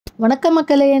வணக்கம்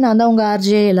மக்களே, நான் தான் உங்கள்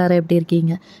ஆர்ஜே. எல்லாரும் எப்படி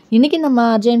இருக்கீங்க? இன்றைக்கி நம்ம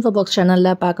ஆர்ஜே இன்ஃபோ பாக்ஸ்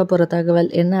சேனலில் பார்க்க போகிற தகவல்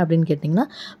என்ன அப்படின்னு கேட்டிங்கன்னா,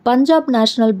 Punjab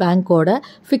national பேங்க்கோட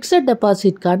fixed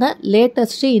டெபாசிட்கான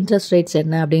latest interest rates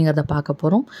என்ன அப்படிங்கிறத பார்க்க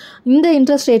போகிறோம். இந்த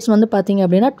இன்ட்ரெஸ்ட் ரேட்ஸ் வந்து பார்த்திங்க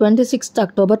அப்படின்னா 26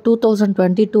 அக்டோபர்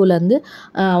 2022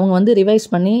 அவங்க வந்து ரிவைஸ்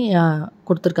பண்ணி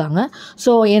கொடுத்துருக்காங்க.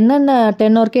 ஸோ என்னென்ன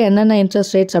டென்னோருக்கு என்னென்ன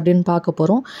இன்ட்ரெஸ்ட் ரேட்ஸ் அப்படின்னு பார்க்க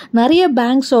போகிறோம். நிறைய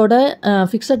பேங்க்ஸோட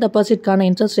ஃபிக்ஸட் டெபாசிட்கான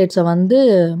இன்ட்ரெஸ்ட் ரேட்ஸை வந்து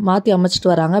மாற்றி அமைச்சிட்டு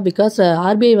வராங்க. பிகாஸ்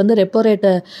ஆர்பிஐ வந்து ரெப்போ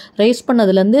ரேட்டை ரைஸ்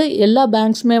பண்ணதுலேருந்து எல்லா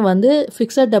பேங்க்ஸுமே வந்து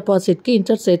ஃபிக்ஸட் டெபாசிட்க்கு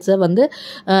இன்ட்ரெஸ்ட் ரேட்ஸை வந்து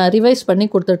ரிவைஸ் பண்ணி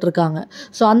கொடுத்துட்ருக்காங்க.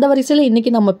 ஸோ அந்த வரிசையில்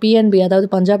இன்றைக்கி நம்ம பிஎன்பி, அதாவது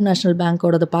பஞ்சாப் நேஷ்னல்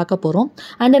பேங்க்கோடது பார்க்க போகிறோம்.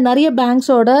 அண்டு நிறைய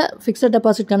பேங்க்ஸோட ஃபிக்ஸட்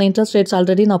டெபாசிட்கான இன்ட்ரெஸ்ட் ரேட்ஸ்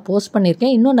ஆல்ரெடி நான் போஸ்ட்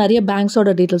பண்ணியிருக்கேன். இன்னும் நிறைய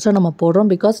பேங்க்ஸோட டீட்டெயில்ஸும் நம்ம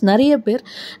போடுறோம். பிகாஸ் நிறைய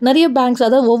பேங்க்ஸ்,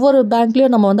 அதாவது ஒவ்வொரு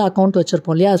பேங்க்லேயும் நம்ம வந்து அக்கௌண்ட்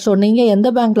வச்சுருப்போம் இல்லையா? ஸோ நீங்கள் எந்த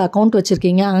பேங்க்கில் அக்கௌண்ட்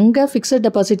வச்சுருக்கீங்க, அங்கே ஃபிக்ஸட்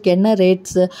டெபாசிட்க்கு என்ன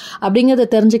ரேட்ஸு அப்படிங்கிறத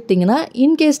தெரிஞ்சுக்கிட்டிங்கன்னா,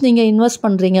 இன்கேஸ் நீங்கள் இன்வெஸ்ட்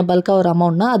பண்ணுறீங்க பல்காக ஒரு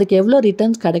அமௌண்ட்னா அதுக்கு எவ்வளோ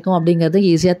ரிட்டர்ன்ஸ் கிடைக்கும் அப்படிங்கிறது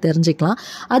ஈஸியாக தெரிஞ்சுக்கலாம்.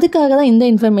 அதுக்காக தான் இந்த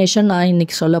இன்ஃபர்மேஷன் நான்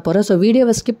இன்றைக்கி சொல்ல போகிறேன். ஸோ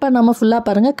வீடியோவை ஸ்கிப் பண்ணாமல் ஃபுல்லாக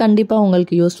பாருங்கள், கண்டிப்பாக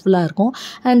உங்களுக்கு யூஸ்ஃபுல்லாக இருக்கும்.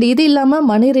 அண்ட் இது இல்லாமல்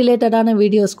மணி ரிலேட்டடான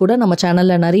வீடியோஸ் கூட நம்ம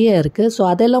சேனலில் நிறைய இருக்குது. ஸோ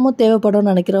அதெல்லாமும்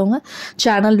தேவைப்படும்னு நினைக்கிறவங்க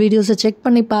சேனல் வீடியோஸை செக்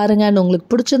பண்ணி பாருங்கள். அண்ட் உங்களுக்கு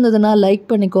பிடிச்சிருந்ததுன்னா லைக்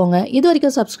பண்ணிக்கோங்க. இது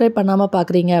வரைக்கும் சப்ஸ்கிரைப் பண்ணாமல்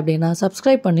பார்க்குறீங்க அப்படின்னா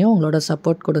சப்ஸ்கிரைப் பண்ணியும் உங்களோட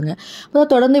சப்போர்ட் கொடுங்க. அப்போ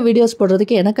தொடர்ந்து வீடியோஸ்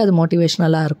போடுறதுக்கு எனக்கு அது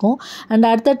மோட்டிவேஷனலாக இருக்கும். அண்ட்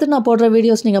அடுத்தடுத்து நான் போடுற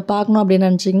வீடியோஸ் நீங்கள் பார்க்கணும் அப்படின்னு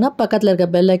நினச்சிங்கன்னா பக்கத்தில் இருக்க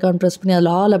பெல் ஐக்கான் ப்ரெஸ் பண்ணி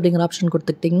அதில் ஆல் அப்படிங்கிற ஆப்ஷன்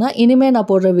கொடுத்துக்கிட்டிங்கன்னா இனிமேல் நான்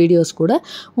போடுற வீடியோஸ் கூட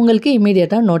உங்களுக்கு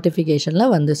இமீடியட்டாக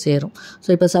நோட்டிஃபிகேஷனில் வந்து சேரும்.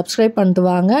 ஸோ இப்போ சப்ஸ்கிரைப் பண்ணிட்டு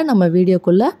வாங்க, நம்ம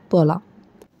வீடியோக்குள்ளே போகலாம்.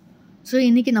 ஸோ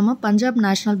இன்றைக்கி நம்ம Punjab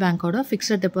national பேங்க்கோட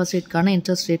fixed டெபாசிட்கான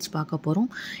interest rates பார்க்க போகிறோம்.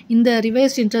 இந்த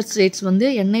ரிவைஸ்ட் இன்ட்ரெஸ்ட் ரேட்ஸ் வந்து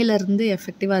என்னையிலேருந்து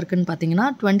எஃபெக்டிவாக இருக்குதுன்னு பார்த்தீங்கன்னா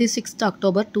 26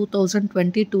 அக்டோபர்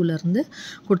 2022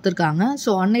 கொடுத்துருக்காங்க.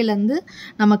 ஸோ அன்னையிலேருந்து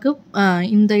நமக்கு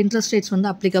இந்த இன்ட்ரெஸ்ட் ரேட்ஸ் வந்து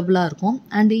அப்ளிகபிளாக இருக்கும்.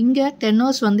 அண்ட் இங்கே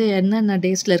டென்னர்ஸ் வந்து என்னென்ன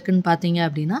டேஸில் இருக்குதுன்னு பார்த்தீங்க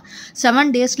அப்படின்னா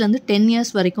 7 டேஸ்லேருந்து 10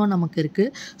 இயர்ஸ் வரைக்கும் நமக்கு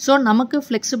இருக்குது. ஸோ நமக்கு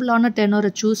ஃப்ளெக்சிபிளான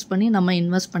டென்னரை சூஸ் பண்ணி நம்ம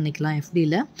இன்வெஸ்ட் பண்ணிக்கலாம்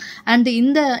எஃப்டியில். அண்ட்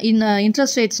இந்த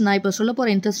இன்ட்ரெஸ்ட் ரேட்ஸ், நான் இப்போ சொல்ல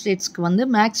போகிற இன்ட்ரெஸ்ட் ரேட்ஸ் வந்து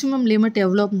மேக்ஸிமம் லிமிட்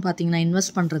எவ்வளோன்னு பார்த்தீங்கன்னா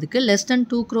இன்வெஸ்ட் பண்ணுறதுக்கு less than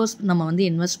 2 crores நம்ம வந்து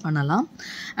இன்வெஸ்ட் பண்ணலாம்.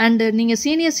 அண்டு நீங்கள்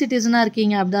சீனியர் சிட்டிசனாக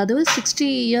இருக்கீங்க, அதாவது 60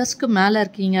 இயர்ஸ்க்கு மேலே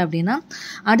இருக்கீங்க அப்படின்னா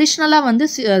அடிஷ்னலாக வந்து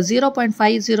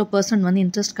 0.50% வந்து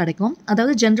இன்ட்ரெஸ்ட் கிடைக்கும்.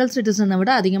 அதாவது ஜென்ரல் சிட்டிசனை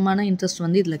விட அதிகமான இன்ட்ரெஸ்ட்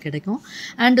வந்து இதில் கிடைக்கும்.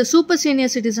 அண்டு சூப்பர்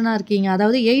சீனியர் சிட்டிசனாக இருக்கீங்க,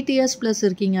 அதாவது 8 இயர்ஸ் ப்ளஸ்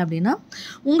இருக்கீங்க அப்படின்னா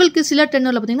உங்களுக்கு சில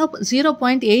டென்னரில் பார்த்தீங்கன்னா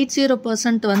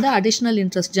 0.80% வந்து அடிஷ்னல்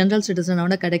இன்ட்ரெஸ்ட் ஜென்ரல்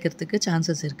சிட்டிசனோட கிடைக்கிறதுக்கு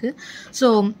சான்சஸ் இருக்குது. ஸோ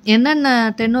என்னென்ன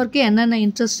டென்னருக்கு என்னென்ன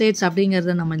இன்ட்ரெஸ்ட் ரேட்ஸ்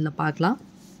அப்படிங்கிறத நம்ம இதில் பார்க்கலாம்.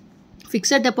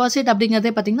 ஃபிக்ஸட் டெபாசிட்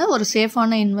அப்படிங்கிறதே பார்த்திங்கன்னா ஒரு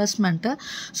சேஃபான இன்வெஸ்ட்மெண்ட்டு.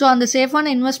 ஸோ அந்த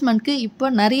சேஃபான இன்வெஸ்ட்மெண்ட்க்கு இப்போ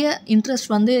நிறைய இன்ட்ரெஸ்ட்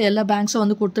வந்து எல்லா பேங்க்ஸும்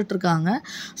வந்து கொடுத்துட்ருக்காங்க.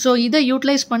 ஸோ இதை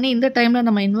யூட்டிலைஸ் பண்ணி இந்த டைமில்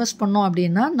நம்ம இன்வெஸ்ட் பண்ணோம்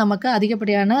அப்படின்னா நமக்கு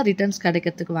அதிகப்படியான ரிட்டர்ன்ஸ்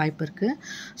கிடைக்கிறதுக்கு வாய்ப்பு இருக்குது.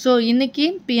 ஸோ இன்றைக்கி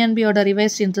பிஎன்பியோட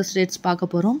ரிவைஸ்ட் இன்ட்ரெஸ்ட் ரேட்ஸ்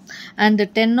பார்க்க போகிறோம். அண்ட்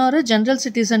டென்னோரு ஜென்ரல்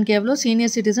சிட்டிசனுக்கு எவ்வளோ,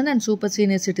 senior citizen and super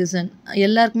senior citizen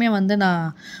எல்லாருக்குமே வந்து நான்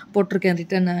போட்டிருக்கேன்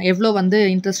ரிட்டர்ன் எவ்வளோ வந்து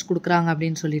இன்ட்ரெஸ்ட் கொடுக்குறாங்க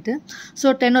அப்படின்னு சொல்லிட்டு.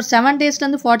 ஸோ டென்னோர் 7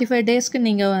 டேஸ்லேருந்து 45 டேஸ்க்கு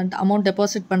நீங்கள் அமௌண்ட்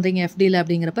டெபாசிட் பண்ணுறீங்க எஃப்டியில்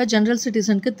அப்படிங்கிறப்ப ஜென்ரல்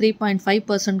சிட்டிசனுக்கு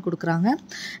 3.5% கொடுக்குறாங்க.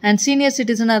 அண்ட் சீனியர்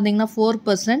சிட்டிசனாக இருந்தீங்கன்னா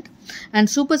 4%,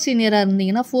 அண்ட் சூப்பர் சீனியராக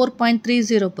இருந்தீங்கன்னா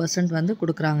 4.30% வந்து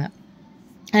கொடுக்குறாங்க.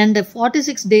 அண்ட்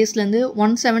 46 டேஸ்லேருந்து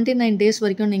 179 டேஸ்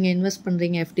வரைக்கும் நீங்கள் இன்வெஸ்ட்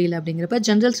பண்ணுறீங்க எஃப்டியில் அப்படிங்கிறப்ப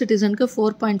ஜென்ரல் சிட்டிசனுக்கு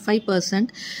 4.5%,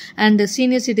 அண்ட்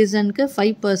சீனியர் சிட்டிசனுக்கு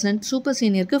 5%, சூப்பர்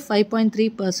சீனியருக்கு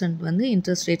 5.3% வந்து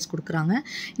இன்ட்ரெஸ்ட் ரேட்ஸ் கொடுக்குறாங்க.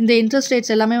 இந்த இன்ட்ரெஸ்ட்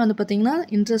ரேட்ஸ் எல்லாமே வந்து பார்த்திங்கன்னா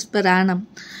interest per annum.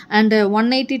 And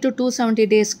 180 to 270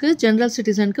 டேஸ்க்கு general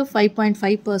சிட்டிசனுக்கு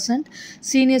 5.5%,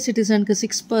 senior சிட்டிசனுக்கு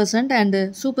 6%, and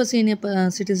super senior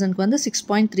சிட்டிசனுக்கு வந்து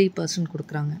 6.3%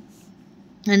 கொடுக்குறாங்க.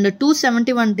 அண்ட்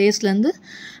 271 டேஸ்லேருந்து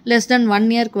லெஸ் தென் 1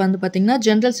 இயர்க்கு வந்து பார்த்திங்கன்னா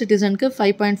ஜென்ரல் சிட்டிசனுக்கு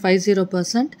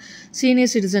 5.50%,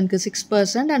 சீனியர் சிட்டிசனுக்கு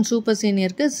 6%, அண்ட் சூப்பர்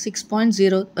சீனியருக்கு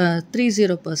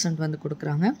 6.30% வந்து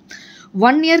கொடுக்குறாங்க.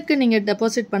 1 இயர்க்கு நீங்கள்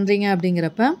டெபாசிட் பண்ணுறீங்க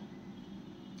அப்படிங்கிறப்ப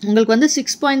உங்களுக்கு வந்து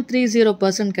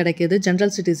 6.30% கிடைக்கிது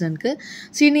ஜென்ரல் சிட்டிசனுக்கு.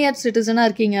 சீனியர் சிட்டிசனாக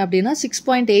இருக்கீங்க அப்படின்னா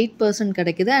 6.8%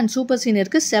 கிடைக்கிது. அண்ட் சூப்பர்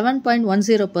சீனியருக்கு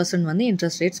 7.10% வந்து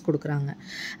இன்ட்ரெஸ்ட் ரேட்ஸ் கொடுக்குறாங்க.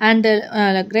 அண்டு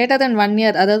கிரேட்டர் தென் 1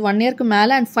 இயர், அதாவது 1 இயர்க்கு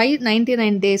மேலே அண்ட்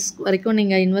 599 டேஸ் வரைக்கும்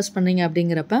நீங்கள் இன்வெஸ்ட் பண்ணீங்க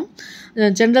அப்படிங்கிறப்ப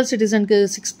ஜென்ரல் சிட்டிசனுக்கு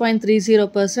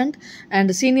 6.30%,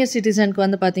 அண்ட் சீனியர் சிட்டிசனுக்கு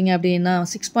வந்து பார்த்தீங்க அப்படின்னா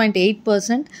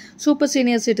 6.8%, சூப்பர்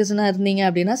சீனியர் சிட்டிசனாக இருந்தீங்க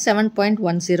அப்படின்னா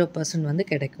 7.10% வந்து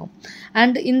கிடைக்கும்.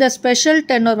 அண்ட் இந்த ஸ்பெஷல்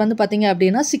டென்னோர் வந்து பார்த்தீங்க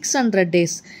அப்படின்னா 600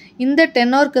 டேஸ். இந்த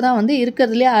டென்னோருக்கு தான் வந்து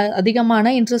இருக்கிறதுலே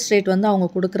அதிகமான இன்ட்ரெஸ்ட் ரேட் வந்து அவங்க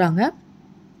கொடுக்குறாங்க.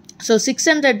 ஸோ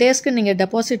 600 டேஸ்க்கு நீங்கள்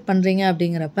டெபாசிட் பண்ணுறீங்க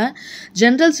அப்படிங்கிறப்ப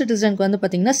ஜென்ரல் சிட்டிசனுக்கு வந்து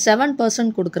பார்த்திங்கன்னா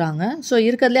 7% கொடுக்குறாங்க. ஸோ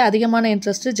இருக்கிறதுலே அதிகமான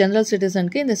இன்ட்ரெஸ்ட்டு ஜென்ரல்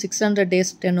சிட்டிசனுக்கு இந்த 600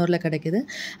 டேஸ் டென்னூரில் கிடைக்குது.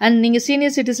 அண்ட் நீங்கள்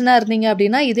சீனியர் சிட்டிசனாக இருந்தீங்க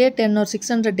அப்படின்னா இதே டென்னூர்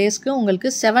 600 டேஸ்க்கு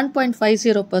உங்களுக்கு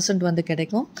 7.50% வந்து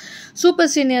கிடைக்கும்.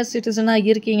 சூப்பர் சீனியர் சிட்டிசனாக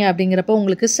இருக்கீங்க அப்படிங்கிறப்ப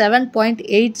உங்களுக்கு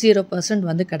 7.80%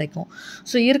 வந்து கிடைக்கும்.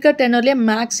 ஸோ இருக்க டென்னூர்லேயே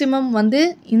மேக்ஸிமம் வந்து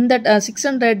இந்த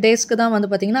 600 டேஸ்க்கு தான் வந்து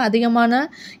பார்த்திங்கன்னா அதிகமான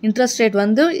இன்ட்ரெஸ்ட் ரேட்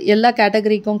வந்து எல்லா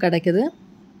கேட்டகரிக்கும் கிடைக்குது.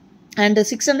 அண்ட்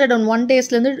 601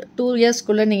 டேஸ்லேருந்து 2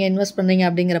 இயர்ஸ்க்குள்ளே நீங்கள் இன்வெஸ்ட் பண்ணுறீங்க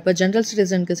அப்படிங்கிறப்ப ஜென்ரல்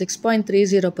சிட்டிசனுக்கு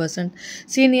 6.30%,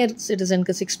 சீனியர்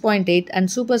சிட்டிசனுக்கு 6.8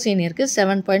 அண்ட் சூப்பர் சீனியருக்கு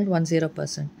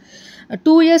 7.10%.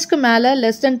 2 இயர்ஸ்க்கு மேலே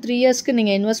லெஸ் தென் 3 இயர்ஸ்க்கு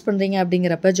நீங்கள் இன்வெஸ்ட் பண்ணுறீங்க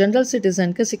அப்படிங்கிறப்ப ஜென்ரல்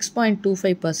சிட்டிசனுக்கு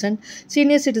 6.25%,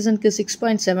 சீனியர் சிட்டிசனுக்கு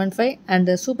 6.75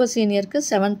 அண்ட் சூப்பர் சீனியருக்கு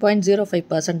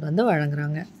 7.05% வந்து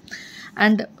வழங்குறாங்க.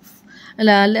 And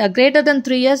greater than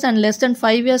 3 years and less than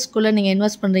 5 yearsக்குள்ளே நீங்கள்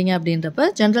இன்வெஸ்ட் பண்ணுறீங்க அப்படின்றப்ப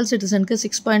ஜென்ரல் சிட்டிசனுக்கு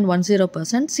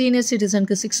 6.10%, சீனியர்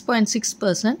சிட்டிசனுக்கு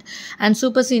 6.6% அண்ட்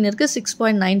சூப்பர் சீனியருக்கு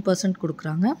 6.9%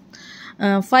 கொடுக்குறாங்க.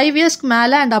 5 இயர்ஸ்க்கு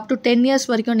மேலே அண்ட் அப் டு 10 இயர்ஸ்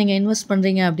வரைக்கும் நீங்கள் இன்வெஸ்ட்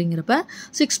பண்ணுறீங்க அப்படிங்கிறப்ப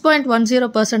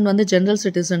 6.10% வந்து ஜென்ரல்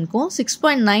சிட்டிசனுக்கும்,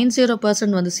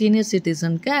 6.90% வந்து சீனியர்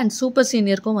சிட்டிசனுக்கு அண்ட் சூப்பர்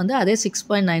சீனியருக்கும் வந்து அதே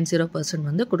 6.90%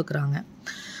 வந்து கொடுக்குறாங்க.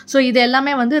 ஸோ இது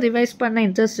எல்லாமே வந்து ரிவைஸ் பண்ண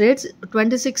இன்ட்ரெஸ்ட் ரேட்ஸ்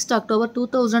 26 October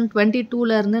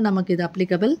 2022 நமக்கு இது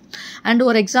அப்ளிகபிள். அண்ட்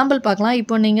ஒரு எக்ஸாம்பிள் பார்க்கலாம்.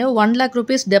 இப்போ நீங்கள் 1 lakh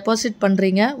rupees டெபாசிட்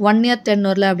பண்ணுறீங்க 1 year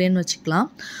டென்னூரில் அப்படின்னு வச்சுக்கலாம்.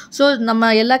 ஸோ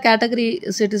நம்ம எல்லா கேட்டகரி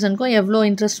சிட்டிசனுக்கும் எவ்வளோ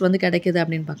இன்ட்ரெஸ்ட் வந்து கிடைக்கிது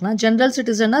அப்படின்னு பார்க்கலாம். ஜென்ரல்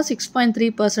சிட்டிசனாக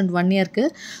 6.3% 1 yearக்கு.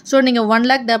 ஸோ நீங்கள் 1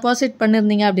 lakh டெபாசிட்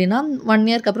பண்ணியிருந்தீங்க அப்படின்னா 1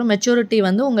 yearக்கு அப்புறம் மெச்சூரிட்டி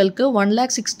வந்து உங்களுக்கு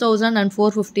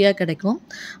 1,06,450 கிடைக்கும்.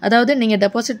 அதாவது நீங்கள்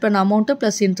டெபாசிட் பண்ண அமௌண்ட்டு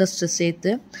ப்ளஸ் இன்ட்ரெஸ்ட்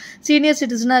சேர்த்து. சீனியர்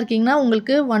சிட்டிசனாக இருக்கீங்கன்னா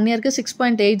உங்களுக்கு 1 yearக்கு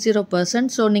 6.80%.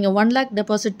 ஸோ நீங்கள் 1 lakh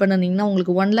டெபாசிட் பண்ணிங்கன்னா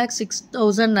உங்களுக்கு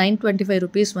 1,06,925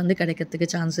 rupees வந்து கிடைக்கிறதுக்கு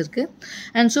சான்ஸ் இருக்குது.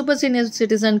 அண்ட் சூப்பர் சீனியர்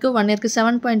சிட்டிசனுக்கு 1 yearக்கு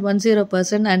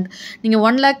 7.10% அண்ட் நீங்கள்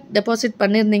 1 lakh டெபாசிட்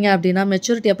பண்ணியிருந்தீங்க அப்படின்னா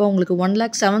மெச்சூரிட்டி அப்போ உங்களுக்கு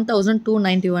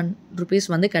 1,07,291 rupees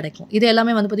வந்து கிடைக்கும். இது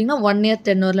எல்லாமே வந்து பார்த்திங்கன்னா 1 year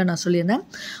டென்னூரில் நான் சொல்லியிருந்தேன்.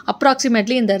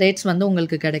 அப்ராக்சிமேட்லி இந்த ரேட்ஸ் வந்து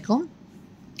உங்களுக்கு கிடைக்கும்.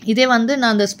 இதே வந்து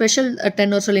நான் அந்த ஸ்பெஷல்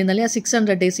டென்னூர் சொல்லியிருந்தேன் இல்லையா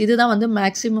 600 டேஸ், இதுதான் வந்து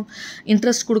மேக்ஸிமம்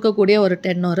இன்ட்ரெஸ்ட் கொடுக்கக்கூடிய ஒரு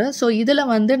டென்னூர். ஸோ இதில்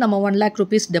வந்து நம்ம 1 lakh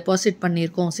rupees டெபாசிட்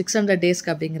பண்ணியிருக்கோம் 600 டேஸ்க்கு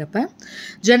அப்படிங்கிறப்ப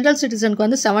ஜென்ரல் சிட்டிசனுக்கு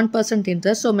வந்து 7%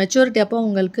 இன்ட்ரெஸ்ட். ஸோ மெச்சூரிட்டி அப்போ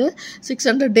உங்களுக்கு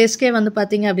 600 டேஸ்க்கே வந்து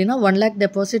பார்த்தீங்க அப்படின்னா 1 lakh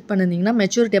டெபாசிட் பண்ணியிருந்தீங்கன்னா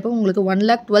மெச்சூரிட்டி அப்போ உங்களுக்கு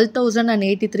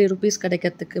 1,12,083 rupees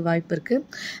கிடைக்கிறதுக்கு வாய்ப்பு இருக்குது.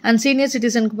 அண்ட் சீனியர்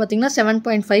சிட்டிசனுக்கு பார்த்தீங்கன்னா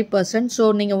 7.5%. ஸோ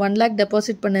நீங்கள் 1 lakh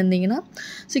டெபாசிட் பண்ணியிருந்தீங்கன்னா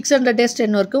 600 டேஸ்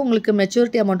டென்னூருக்கு உங்களுக்கு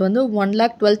மெச்சூரிட்டி அமௌண்ட் வந்து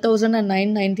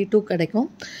 1,12,992 கிடைக்கும்.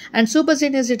 அண்ட் சூப்பர்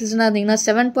சீனியர் சிட்டிசனாக இருந்தீங்கன்னா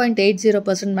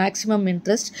 7.80% மேக்ஸிமம்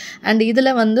இன்ட்ரெஸ்ட். அண்ட்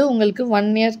இதில் வந்து உங்களுக்கு 1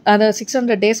 year அதாவது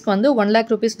 600 டேஸ்க்கு வந்து 1 lakh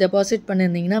rupees டெபாசிட்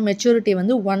பண்ணியிருந்தீங்கன்னா மெச்சூரிட்டி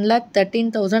வந்து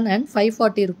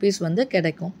 1,13,540 rupees வந்து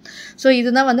கிடைக்கும். ஸோ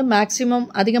இதுதான் வந்து மேக்ஸிமம்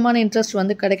அதிகமான இன்ட்ரெஸ்ட்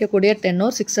வந்து கிடைக்கக்கூடிய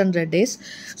டென்னூர் 600 டேஸ்.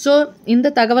 ஸோ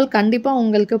இந்த தகவல் கண்டிப்பாக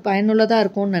உங்களுக்கு பயனுள்ளதாக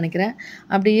இருக்கும்னு நினைக்கிறேன்.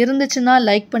 அப்படி இருந்துச்சுன்னா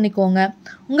லைக் பண்ணிக்கோங்க.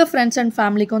 உங்கள் ஃப்ரெண்ட்ஸ் அண்ட்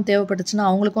ஃபேமிலிக்கும் தேவைப்பட்டுச்சுன்னா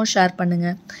அவங்களுக்கும் ஷேர்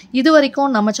பண்ணுங்கள். இது வரைக்கும்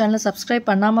நம்ம சேனலை சப்ஸ்கிரைப்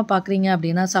பண்ணாமல் பார்க்குறீங்க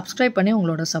அப்படின்னா சப்ஸ்கிரைப் பண்ணி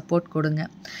உங்களோட சப்போர்ட் கொடுங்க.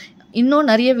 இன்னும்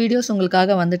நிறைய வீடியோஸ்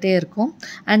உங்களுக்காக வந்துகிட்டே இருக்கும்.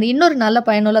 அண்ட் இன்னொரு நல்ல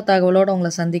பயனுள்ள தகவலோடு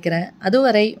உங்களை சந்திக்கிறேன்.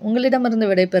 அதுவரை உங்களிடமிருந்து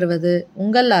விடைபெறுவது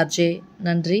உங்கள் ஆர்ஜே.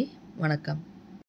 நன்றி, வணக்கம்.